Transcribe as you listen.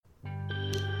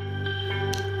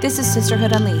This is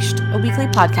Sisterhood Unleashed, a weekly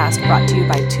podcast brought to you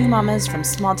by two mamas from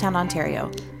small town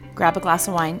Ontario. Grab a glass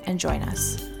of wine and join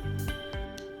us.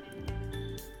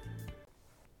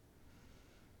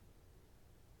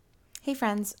 Hey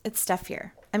friends, it's Steph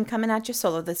here. I'm coming at you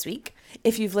solo this week.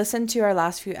 If you've listened to our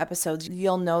last few episodes,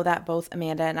 you'll know that both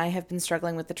Amanda and I have been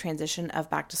struggling with the transition of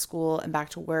back to school and back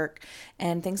to work,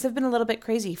 and things have been a little bit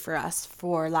crazy for us.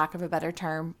 For lack of a better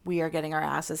term, we are getting our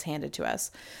asses handed to us.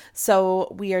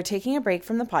 So we are taking a break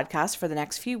from the podcast for the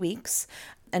next few weeks,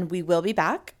 and we will be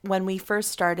back. When we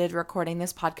first started recording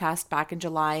this podcast back in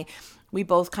July, we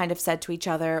both kind of said to each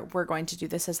other, we're going to do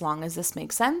this as long as this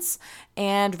makes sense.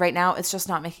 And right now, it's just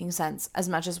not making sense. As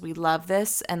much as we love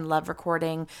this and love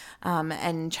recording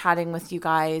and chatting with you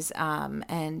guys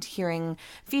and hearing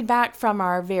feedback from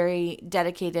our very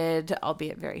dedicated,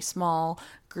 albeit very small,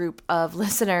 group of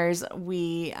listeners,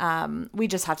 we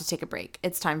just have to take a break.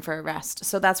 It's time for a rest.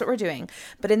 So that's what we're doing.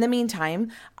 But in the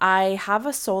meantime, I have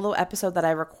a solo episode that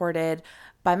I recorded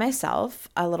by myself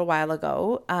a little while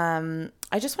ago.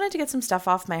 I just wanted to get some stuff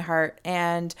off my heart,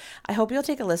 and I hope you'll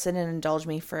take a listen and indulge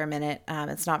me for a minute.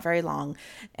 It's not very long,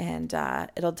 and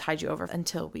it'll tide you over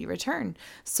until we return.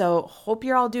 So hope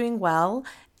you're all doing well,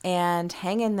 and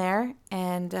hang in there,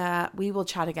 and we will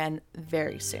chat again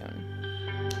very soon.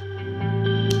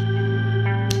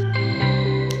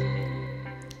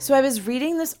 So I was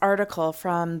reading this article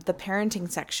from the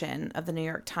parenting section of the New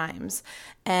York Times,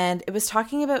 and it was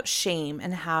talking about shame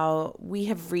and how we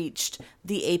have reached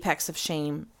the apex of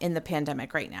shame in the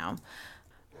pandemic right now.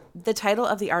 The title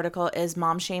of the article is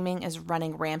 "Mom Shaming is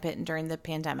Running Rampant During the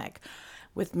Pandemic.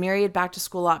 With myriad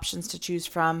back-to-school options to choose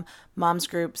from, moms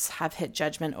groups have hit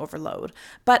judgment overload."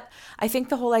 But I think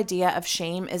the whole idea of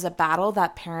shame is a battle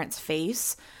that parents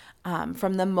face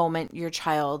from the moment your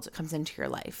child comes into your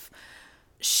life.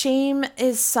 Shame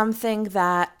is something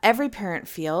that every parent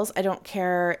feels. I don't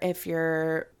care if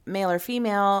you're male or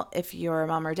female, if you're a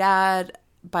mom or dad,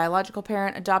 biological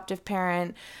parent, adoptive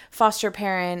parent, foster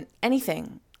parent,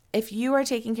 anything. If you are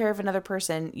taking care of another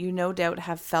person, you no doubt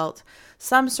have felt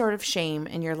some sort of shame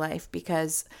in your life,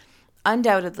 because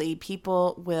undoubtedly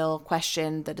people will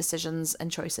question the decisions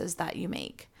and choices that you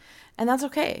make. And that's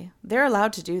okay. They're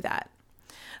allowed to do that.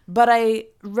 But I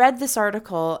read this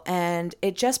article and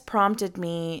it just prompted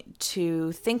me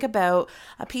to think about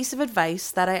a piece of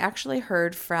advice that I actually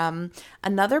heard from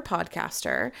another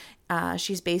podcaster.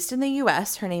 She's based in the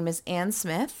US. Her name is Anne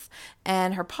Smith,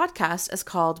 and her podcast is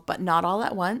called But Not All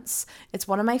at Once. It's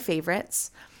one of my favorites.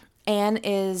 Anne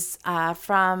is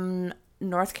from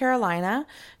North Carolina.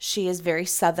 She is very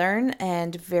Southern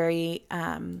and very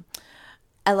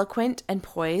eloquent and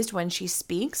poised when she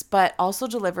speaks, but also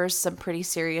delivers some pretty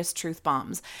serious truth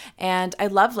bombs. And I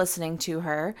love listening to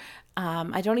her.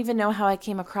 I don't even know how I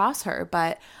came across her,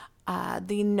 but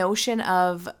the notion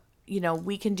of,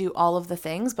 we can do all of the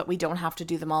things, but we don't have to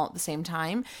do them all at the same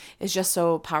time is just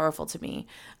so powerful to me.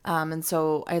 And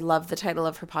so I love the title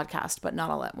of her podcast, But Not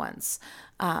All at Once.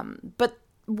 But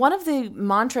one of the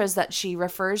mantras that she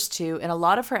refers to in a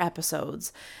lot of her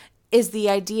episodes is the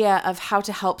idea of how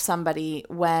to help somebody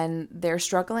when they're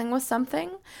struggling with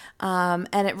something. And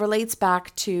it relates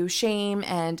back to shame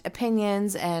and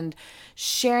opinions and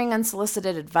sharing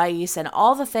unsolicited advice and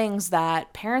all the things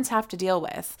that parents have to deal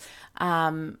with.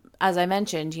 As I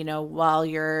mentioned, while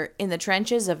you're in the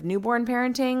trenches of newborn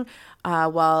parenting,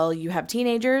 while you have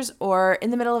teenagers, or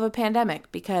in the middle of a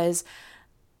pandemic, because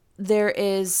there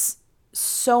is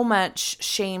so much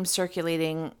shame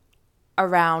circulating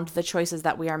around the choices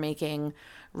that we are making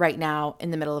right now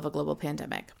in the middle of a global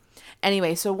pandemic.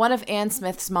 Anyway, so one of Anne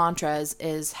Smith's mantras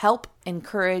is help,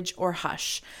 encourage, or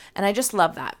hush. And I just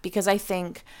love that, because I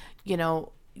think, you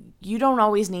don't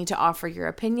always need to offer your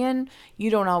opinion.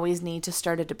 You don't always need to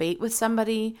start a debate with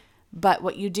somebody. But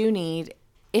what you do need,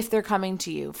 if they're coming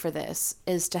to you for this,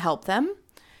 is to help them,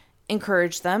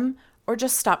 encourage them, or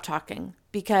just stop talking.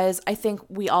 Because I think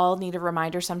we all need a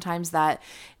reminder sometimes that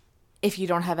if you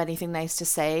don't have anything nice to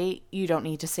say, you don't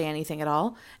need to say anything at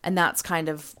all. And that's kind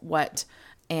of what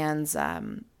Anne's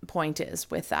point is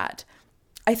with that.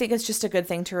 I think it's just a good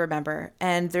thing to remember.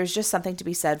 And there's just something to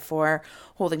be said for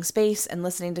holding space and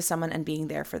listening to someone and being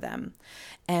there for them.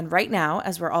 And right now,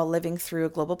 as we're all living through a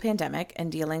global pandemic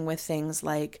and dealing with things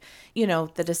like,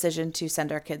 the decision to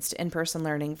send our kids to in-person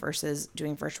learning versus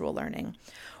doing virtual learning,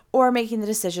 or making the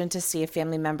decision to see a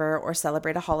family member or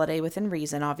celebrate a holiday within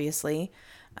reason, obviously,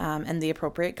 and the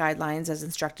appropriate guidelines as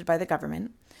instructed by the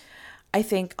government, I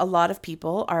think a lot of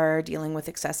people are dealing with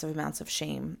excessive amounts of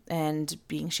shame and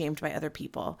being shamed by other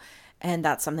people. And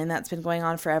that's something that's been going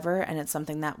on forever, and it's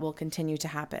something that will continue to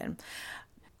happen.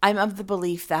 I'm of the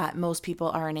belief that most people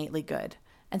are innately good.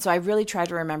 And so I really try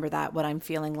to remember that when I'm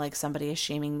feeling like somebody is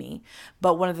shaming me.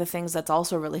 But one of the things that's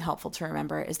also really helpful to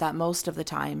remember is that most of the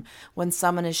time when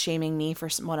someone is shaming me for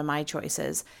one of my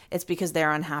choices, it's because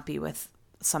they're unhappy with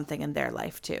something in their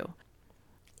life too.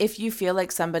 If you feel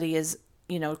like somebody is,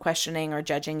 questioning or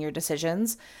judging your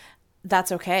decisions,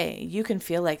 that's okay. You can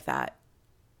feel like that.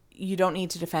 You don't need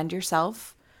to defend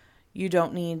yourself. You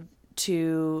don't need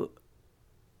to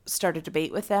start a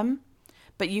debate with them,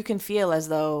 but you can feel as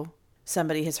though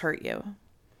somebody has hurt you.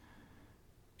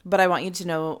 But I want you to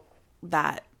know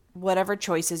that whatever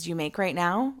choices you make right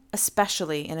now,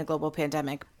 especially in a global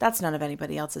pandemic, that's none of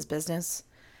anybody else's business.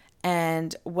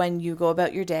 And when you go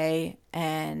about your day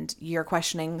and you're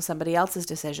questioning somebody else's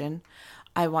decision,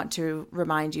 I want to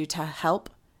remind you to help,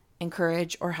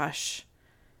 encourage, or hush.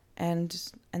 And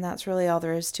that's really all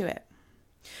there is to it.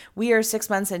 We are 6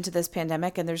 months into this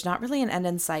pandemic and there's not really an end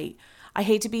in sight. I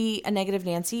hate to be a negative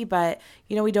Nancy, but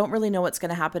we don't really know what's going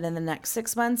to happen in the next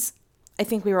 6 months. I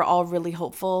think we were all really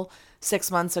hopeful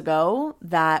 6 months ago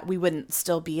that we wouldn't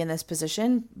still be in this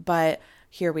position, but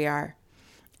here we are.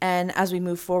 And as we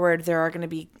move forward, there are going to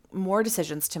be more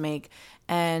decisions to make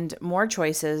and more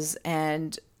choices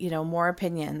and, more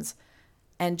opinions.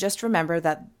 And just remember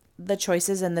that the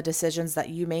choices and the decisions that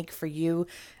you make for you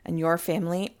and your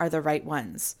family are the right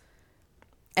ones.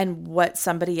 And what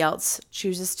somebody else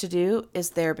chooses to do is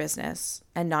their business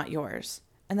and not yours.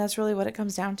 And that's really what it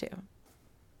comes down to.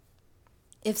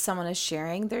 If someone is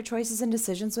sharing their choices and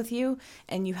decisions with you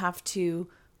and you have to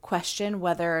question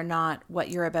whether or not what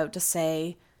you're about to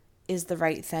say is the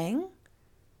right thing,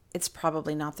 it's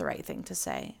probably not the right thing to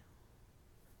say.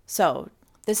 So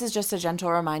this is just a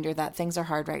gentle reminder that things are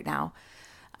hard right now.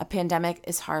 A pandemic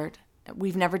is hard.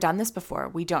 We've never done this before.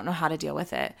 We don't know how to deal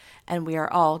with it. And we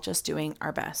are all just doing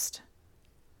our best.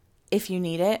 If you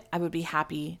need it, I would be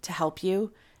happy to help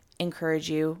you, encourage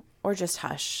you, or just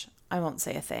hush. I won't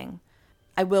say a thing.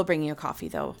 I will bring you a coffee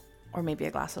though, or maybe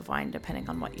a glass of wine, depending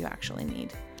on what you actually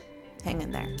need. Hang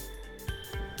in there.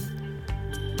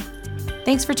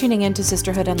 Thanks for tuning in to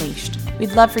Sisterhood Unleashed.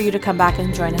 We'd love for you to come back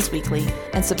and join us weekly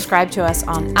and subscribe to us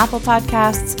on Apple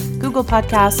Podcasts, Google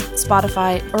Podcasts,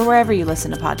 Spotify, or wherever you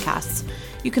listen to podcasts.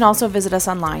 You can also visit us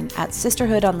online at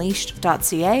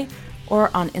sisterhoodunleashed.ca or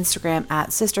on Instagram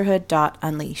at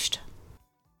sisterhood.unleashed.